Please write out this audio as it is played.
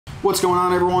What's going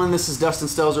on, everyone? This is Dustin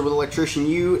Stelzer with Electrician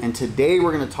U, and today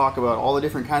we're going to talk about all the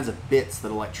different kinds of bits that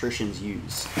electricians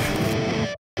use.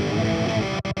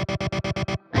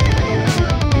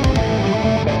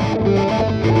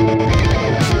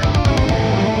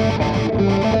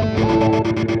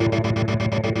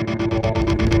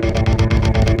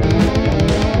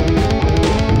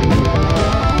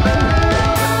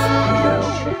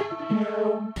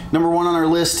 Number one on our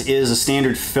list is a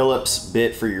standard Phillips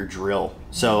bit for your drill.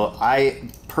 So I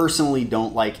personally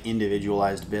don't like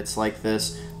individualized bits like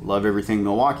this. Love everything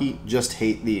Milwaukee, just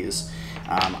hate these.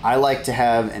 I like to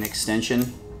have an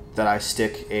extension that I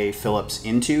stick a Phillips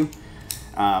into.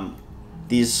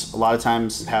 These a lot of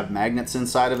times have magnets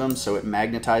inside of them, so it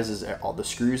magnetizes all the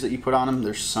screws that you put on them.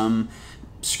 There's some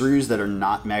screws that are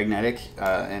not magnetic,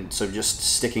 and so just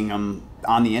sticking them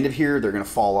on the end of here, they're going to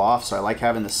fall off. So I like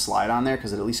having this slide on there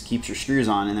because it at least keeps your screws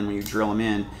on, and then when you drill them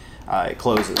in, it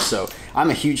closes. So I'm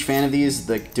a huge fan of these.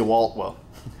 The DeWalt, well,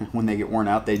 when they get worn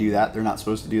out, they do that. They're not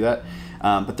supposed to do that,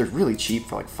 but they're really cheap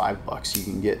for like $5. You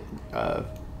can get, I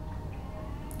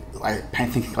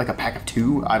think like a pack of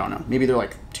 2. I don't know. Maybe they're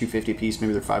like $2.50 a piece.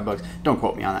 Maybe they're $5. Don't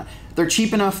quote me on that. They're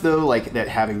cheap enough though, like that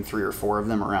having 3 or 4 of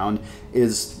them around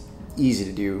is easy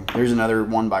to do. There's another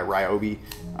one by Ryobi.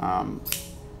 A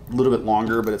little bit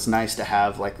longer, but it's nice to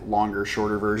have like longer,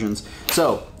 shorter versions.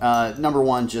 So number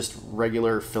one, just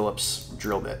regular Phillips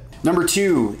drill bit. Number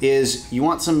two is you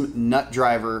want some nut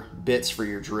driver bits for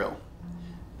your drill.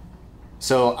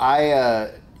 So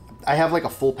I have like a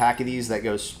full pack of these that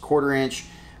goes 1/4 inch,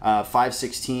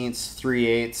 5/16,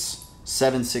 3/8,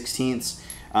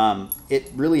 7/16.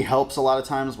 It really helps a lot of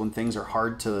times when things are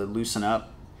hard to loosen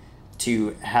up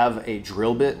to have a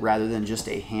drill bit rather than just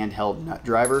a handheld nut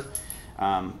driver.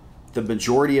 The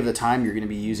majority of the time you're going to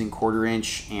be using 1/4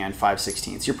 inch and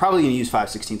 5/16. You're probably going to use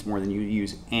 5/16 more than you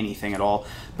use anything at all,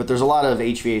 but there's a lot of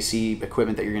HVAC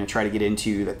equipment that you're going to try to get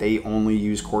into that they only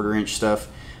use 1/4 inch stuff,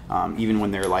 even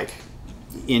when they're like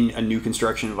in a new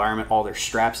construction environment. All their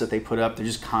straps that they put up, they're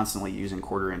just constantly using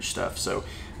 1/4 inch stuff. So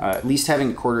at least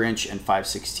having a 1/4 inch and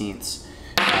 5/16.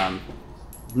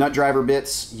 Nut driver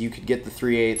bits, you could get the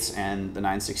 3/8 and the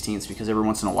 9/16 because every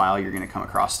once in a while you're going to come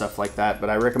across stuff like that, but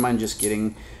I recommend just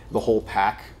getting the whole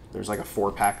pack. There's like a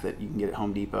 4-pack that you can get at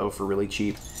Home Depot for really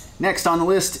cheap. Next on the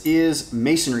list is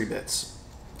masonry bits.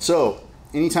 So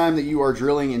anytime that you are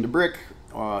drilling into brick,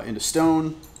 into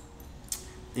stone,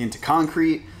 into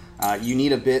concrete, you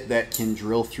need a bit that can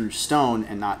drill through stone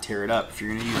and not tear it up. If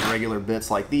you're going to use regular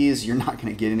bits like these, you're not going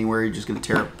to get anywhere. You're just going to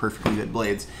tear up perfectly good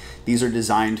blades. These are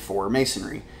designed for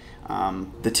masonry.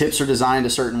 The tips are designed a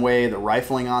certain way. The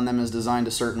rifling on them is designed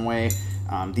a certain way.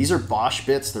 These are Bosch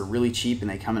bits. They're really cheap and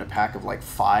they come in a pack of like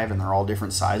 5 and they're all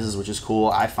different sizes, which is cool.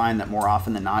 I find that more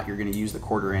often than not, you're going to use the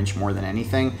 1/4 inch more than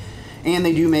anything. And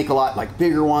they do make a lot like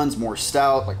bigger ones, more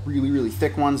stout, like really, really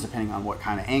thick ones, depending on what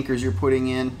kind of anchors you're putting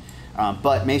in.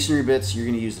 But masonry bits, you're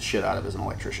going to use the shit out of as an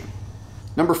electrician.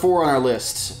 Number 4 on our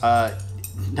list,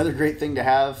 another great thing to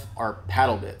have are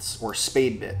paddle bits or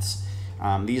spade bits.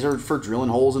 These are for drilling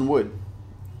holes in wood.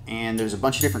 And there's a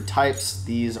bunch of different types.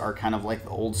 These are kind of like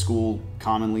the old school,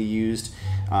 commonly used.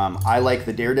 I like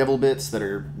the Daredevil bits that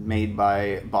are made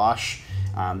by Bosch.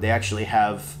 They actually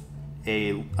have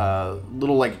a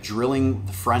little like drilling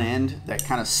the front end that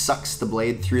kind of sucks the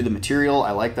blade through the material.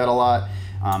 I like that a lot.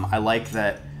 I like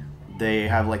that they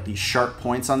have like these sharp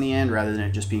points on the end rather than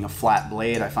it just being a flat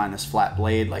blade. I find this flat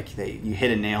blade, like you hit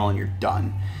a nail and you're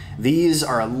done. These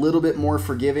are a little bit more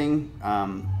forgiving,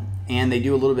 and they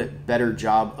do a little bit better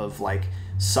job of like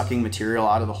sucking material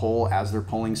out of the hole as they're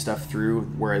pulling stuff through,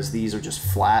 whereas these are just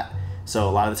flat. So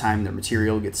a lot of the time the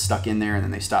material gets stuck in there and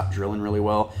then they stop drilling really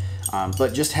well.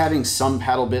 But just having some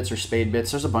paddle bits or spade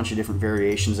bits, there's a bunch of different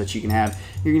variations that you can have.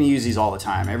 You're going to use these all the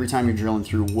time. Every time you're drilling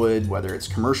through wood, whether it's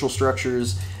commercial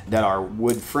structures that are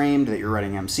wood framed that you're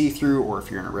running MC through, or if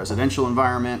you're in a residential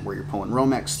environment where you're pulling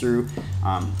Romex through,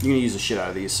 you're going to use the shit out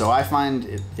of these. So I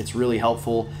find it's really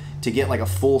helpful to get like a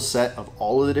full set of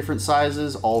all of the different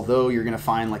sizes, although you're going to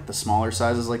find like the smaller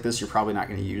sizes like this you're probably not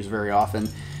going to use very often.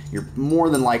 You're more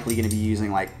than likely going to be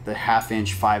using like the 1/2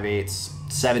 inch, 5/8,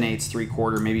 7/8,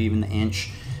 3/4, maybe even the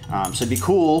inch. So it'd be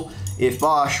cool if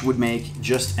Bosch would make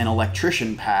just an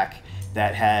Electrician pack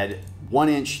that had 1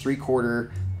 inch,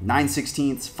 3/4,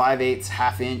 9/16, 5/8,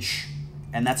 1/2 inch,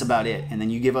 and that's about it. And then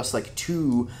you give us like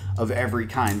 2 of every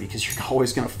kind because you're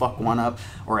always going to fuck one up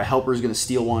or a helper is going to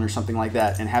steal one or something like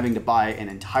that. And having to buy an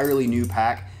entirely new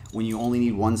pack when you only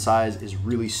need one size is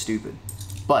really stupid.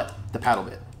 But the paddle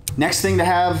bit. Next thing to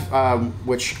have,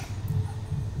 which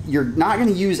you're not going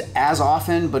to use as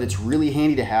often, but it's really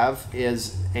handy to have,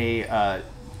 is an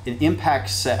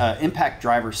impact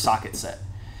driver socket set.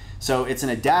 So it's an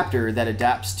adapter that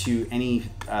adapts to any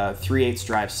 3/8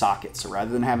 drive socket. So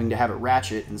rather than having to have it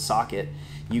ratchet and socket,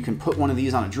 you can put one of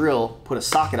these on a drill, put a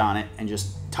socket on it, and just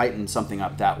tighten something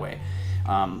up that way.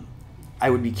 I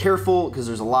would be careful because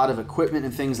there's a lot of equipment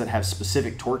and things that have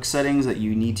specific torque settings that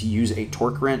you need to use a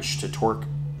torque wrench to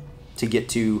get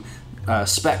to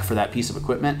spec for that piece of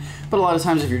equipment. But a lot of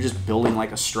times if you're just building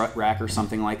like a strut rack or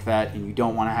something like that and you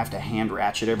don't want to have to hand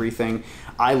ratchet everything,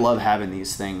 I love having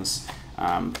these things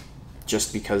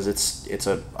just because it's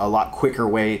a lot quicker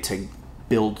way to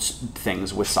build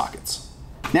things with sockets.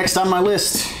 Next on my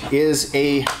list is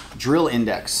a drill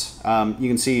index. You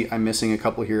can see I'm missing a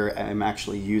couple here. I'm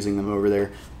actually using them over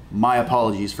there. My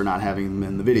apologies for not having them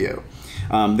in the video.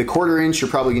 The 1/4 inch you're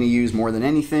probably going to use more than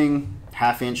anything.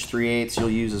 1/2 inch, 3/8 you'll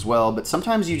use as well. But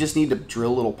sometimes you just need to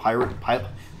drill little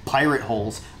pirate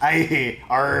holes.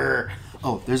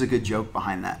 Oh, there's a good joke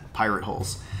behind that. Pirate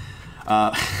holes.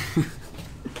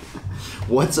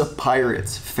 What's a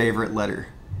pirate's favorite letter?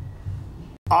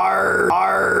 R,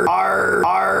 R, R,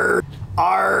 R,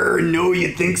 R. No,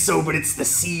 you'd think so, but it's the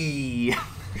C.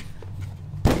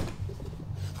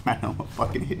 I know, I'm a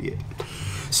fucking idiot.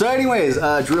 So anyways,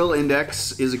 drill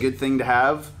index is a good thing to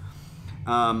have.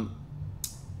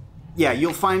 Yeah,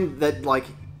 you'll find that like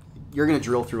you're gonna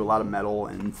drill through a lot of metal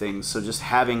and things. So just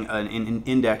having an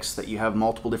index that you have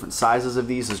multiple different sizes of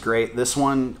these is great. This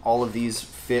one, all of these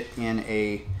fit in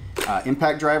a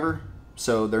impact driver.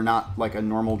 So they're not like a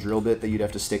normal drill bit that you'd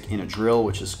have to stick in a drill,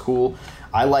 which is cool.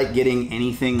 I like getting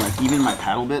anything, like even my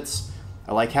paddle bits,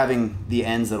 I like having the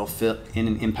ends that'll fit in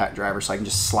an impact driver so I can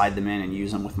just slide them in and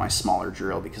use them with my smaller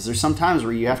drill, because there's some times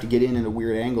where you have to get in at a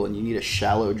weird angle and you need a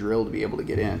shallow drill to be able to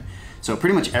get in. So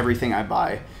pretty much everything I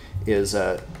buy is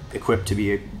equipped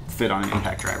to fit on an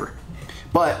impact driver.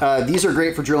 But these are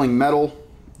great for drilling metal.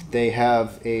 They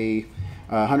have a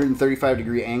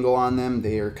 135-degree angle on them.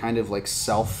 They are kind of like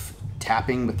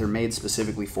self-tapping, but they're made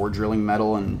specifically for drilling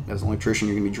metal, and as an electrician,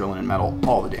 you're gonna be drilling in metal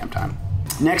all the damn time.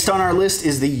 Next on our list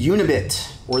is the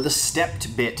unibit, or the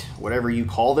stepped bit, whatever you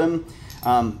call them.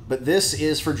 But this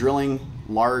is for drilling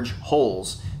large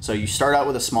holes. So you start out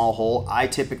with a small hole. I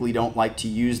typically don't like to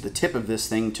use the tip of this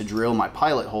thing to drill my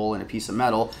pilot hole in a piece of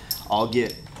metal. I'll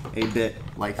get a bit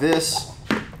like this,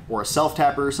 or a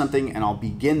self-tapper or something, and I'll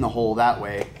begin the hole that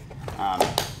way.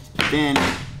 Then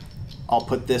I'll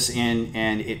put this in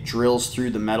and it drills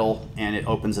through the metal and it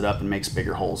opens it up and makes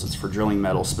bigger holes. It's for drilling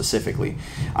metal specifically.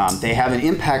 They have an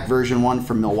impact version one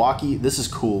from Milwaukee. This is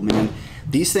cool, man.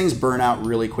 These things burn out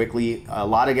really quickly. A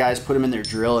lot of guys put them in their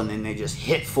drill and then they just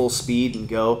hit full speed and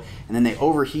go, and then they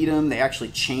overheat them. They actually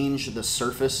change the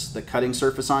surface, the cutting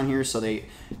surface on here, so they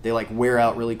like wear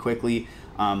out really quickly.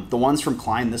 The ones from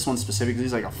Klein, this one specifically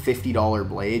is like a $50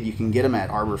 blade. You can get them at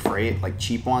Arbor Freight, like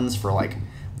cheap ones for like,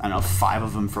 I don't know, 5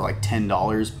 of them for like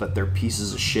 $10, but they're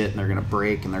pieces of shit and they're gonna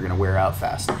break and they're gonna wear out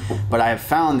fast. But I have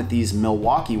found that these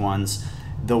Milwaukee ones,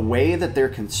 the way that they're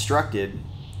constructed,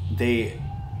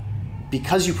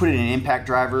 because you put it in an impact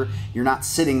driver, you're not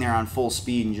sitting there on full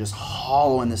speed and just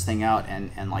hollowing this thing out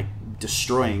and like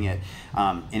destroying it.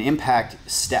 An impact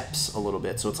steps a little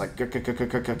bit, so it's like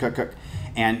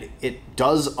and it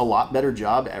does a lot better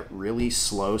job at really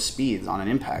slow speeds on an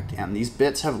impact. And these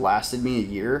bits have lasted me a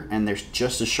year, and they're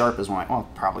just as sharp as well,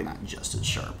 probably not just as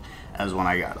sharp as when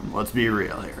I got them. Let's be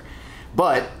real here.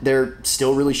 But they're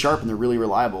still really sharp and they're really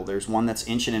reliable. There's one that's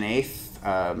 1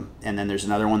 1/8, and then there's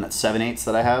another one that's 7/8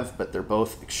 that I have, but they're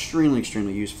both extremely,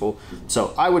 extremely useful.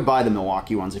 So I would buy the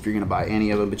Milwaukee ones if you're gonna buy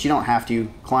any of them, but you don't have to.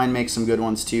 Klein makes some good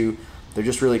ones too. They're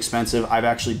just really expensive. I've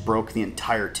actually broke the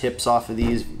entire tips off of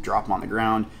these. Drop them on the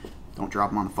ground. Don't drop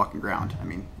them on the fucking ground. I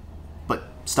mean, but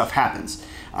stuff happens.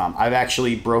 I've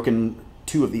actually broken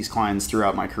 2 of these Kleins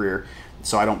throughout my career,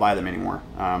 so I don't buy them anymore.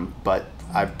 But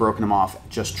I've broken them off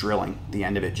just drilling. The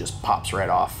end of it just pops right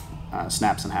off,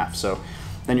 snaps in half. So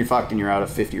then you're fucked and you're out a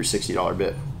 $50 or $60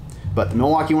 bit. But the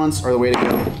Milwaukee ones are the way to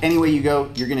go. Any way you go,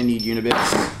 you're gonna need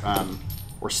unibits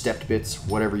or stepped bits,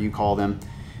 whatever you call them.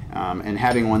 And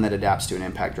having one that adapts to an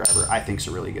impact driver, I think is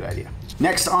a really good idea.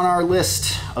 Next on our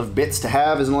list of bits to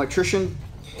have as an electrician,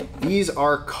 these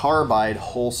are carbide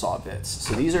hole saw bits.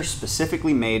 So these are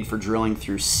specifically made for drilling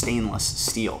through stainless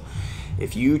steel.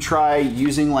 If you try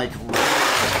using like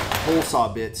hole saw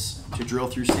bits to drill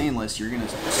through stainless, you're gonna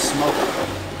smoke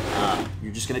them.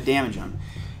 You're just gonna damage them.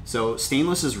 So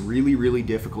stainless is really, really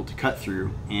difficult to cut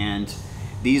through, and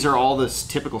these are all the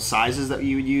typical sizes that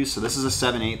you would use. So this is a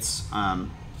 7/8.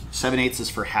 7/8 is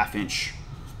for 1/2 inch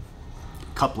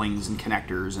couplings and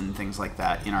connectors and things like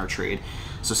that in our trade.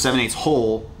 So 7/8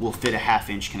 hole will fit a 1/2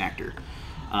 inch connector.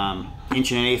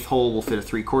 Inch and an eighth hole will fit a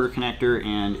 3/4 connector,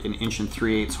 and an inch and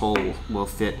 3/8 hole will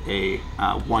fit a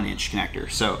 1-inch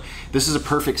connector. So this is a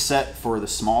perfect set for the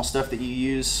small stuff that you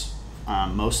use.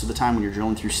 Most of the time when you're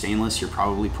drilling through stainless, you're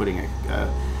probably putting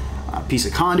a piece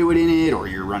of conduit in it, or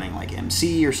you're running like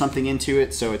MC or something into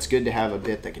it. So it's good to have a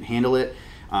bit that can handle it.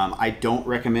 I don't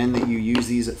recommend that you use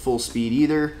these at full speed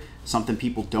either. Something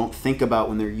people don't think about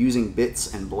when they're using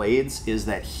bits and blades is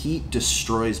that heat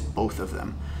destroys both of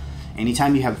them.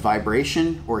 Anytime you have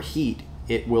vibration or heat,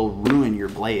 it will ruin your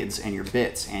blades and your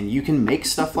bits. And you can make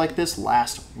stuff like this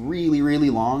last really, really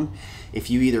long if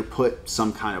you either put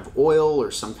some kind of oil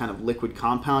or some kind of liquid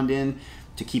compound in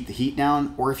to keep the heat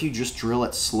down, or if you just drill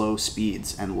at slow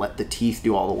speeds and let the teeth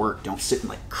do all the work. Don't sit and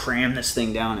like cram this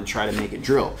thing down and try to make it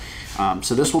drill.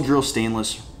 So this will drill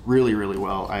stainless really, really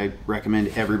well. I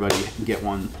recommend everybody get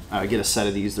one, get a set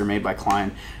of these. They're made by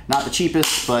Klein. Not the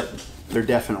cheapest, but they're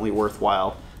definitely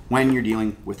worthwhile when you're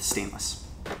dealing with stainless.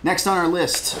 Next on our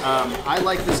list, I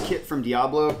like this kit from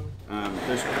Diablo.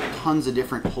 There's tons of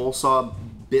different hole saw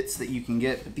bits that you can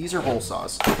get, but these are hole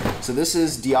saws. So this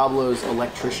is Diablo's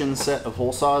Electrician set of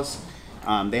hole saws.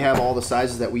 They have all the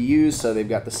sizes that we use. So they've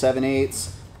got the 7/8,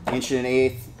 inch and an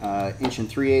eighth, inch and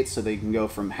 3/8, so they can go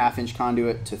from 1/2-inch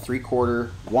conduit to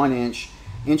 3/4, 1 inch,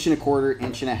 inch and a quarter,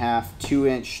 inch and a half, 2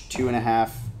 inch,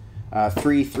 2.5,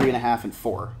 3, 3.5, and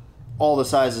 4. All the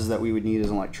sizes that we would need as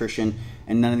an electrician,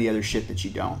 and none of the other shit that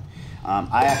you don't.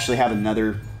 I actually have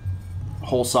another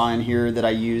hole saw in here that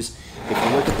I use. If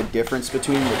you look at the difference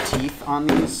between the teeth on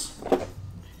these,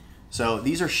 so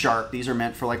these are sharp. These are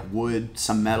meant for like wood,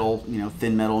 some metal, you know,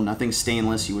 thin metal, nothing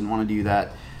stainless. You wouldn't want to do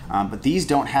that. But these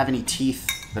don't have any teeth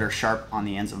that are sharp on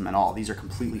the ends of them at all. These are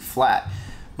completely flat,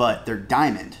 but they're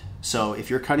diamond. So if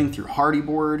you're cutting through hardy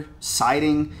board,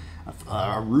 siding,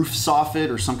 a roof soffit,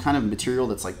 or some kind of material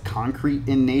that's like concrete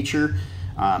in nature,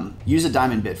 use a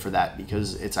diamond bit for that,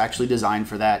 because it's actually designed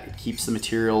for that. It keeps the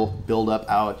material buildup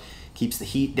out, keeps the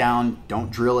heat down.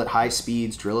 Don't drill at high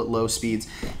speeds, drill at low speeds.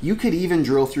 You could even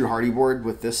drill through hardy board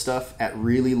with this stuff at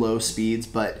really low speeds,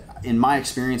 but in my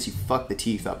experience, you fuck the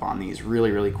teeth up on these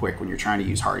really, really quick when you're trying to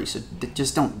use hardy. So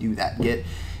just don't do that.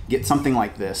 Get something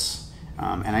like this.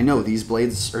 And I know these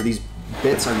blades or these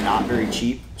bits are not very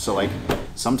cheap. So like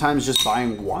sometimes just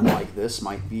buying one like this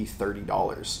might be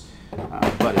 $30.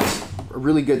 But it's a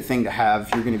really good thing to have.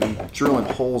 You're going to be drilling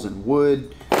holes in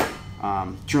wood,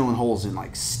 drilling holes in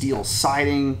like steel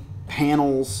siding,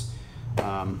 panels,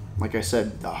 like I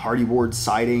said, the hardy board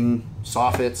siding,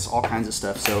 soffits, all kinds of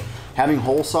stuff. So having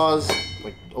hole saws,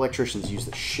 like electricians use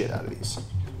the shit out of these.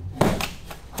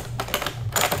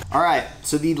 All right,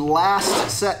 so the last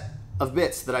set of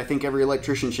bits that I think every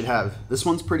electrician should have. This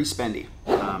one's pretty spendy,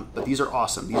 but these are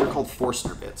awesome. These are called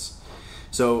Forstner bits.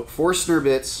 So Forstner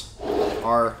bits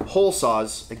are hole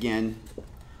saws again,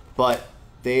 but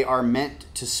they are meant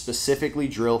to specifically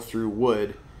drill through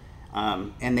wood,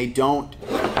 and they don't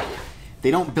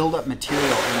build up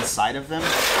material inside of them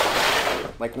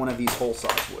like one of these hole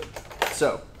saws would.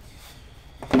 So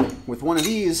with one of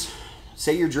these,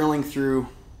 say you're drilling through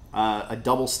a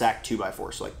double stacked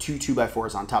 2x4, so like two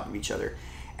 2x4s on top of each other.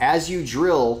 As you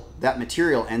drill, that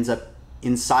material ends up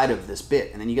inside of this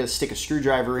bit, and then you got to stick a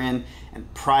screwdriver in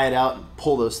and pry it out and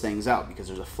pull those things out because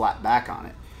there's a flat back on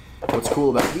it. What's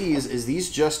cool about these is these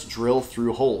just drill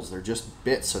through holes. They're just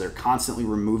bits, so they're constantly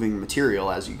removing material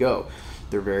as you go.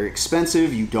 They're very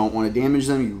expensive. You don't want to damage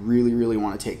them. You really, really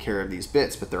want to take care of these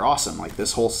bits, but they're awesome. Like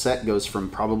this whole set goes from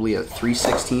probably a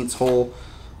 3/16 hole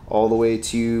all the way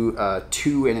to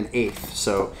 2 1/8.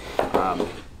 So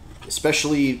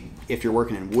especially if you're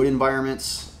working in wood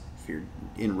environments, if you're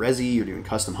in resi, you're doing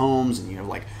custom homes, and you have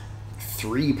like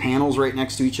 3 panels right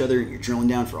next to each other, and you're drilling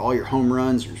down for all your home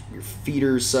runs, your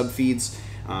feeders, sub feeds.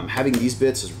 Having these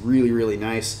bits is really, really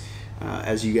nice.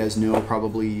 As you guys know,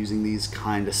 probably using these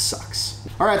kind of sucks.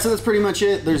 All right, so that's pretty much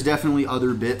it. There's definitely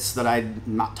other bits that I'm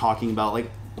not talking about,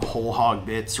 like whole hog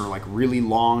bits or like really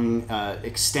long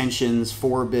extensions,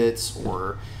 4 bits,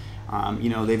 or you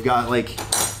know, they've got like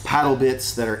paddle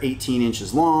bits that are 18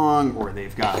 inches long, or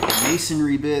they've got like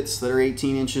masonry bits that are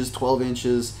 18 inches, 12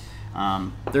 inches.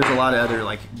 There's a lot of other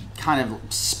like kind of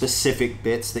specific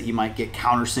bits that you might get,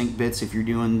 countersink bits if you're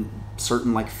doing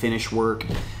certain like finish work.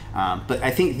 But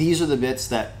I think these are the bits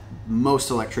that most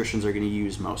electricians are going to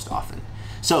use most often.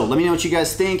 So let me know what you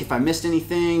guys think, if I missed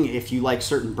anything, if you like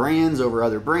certain brands over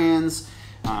other brands,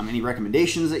 any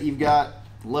recommendations that you've got.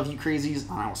 Love you crazies,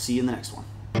 and I will see you in the next one.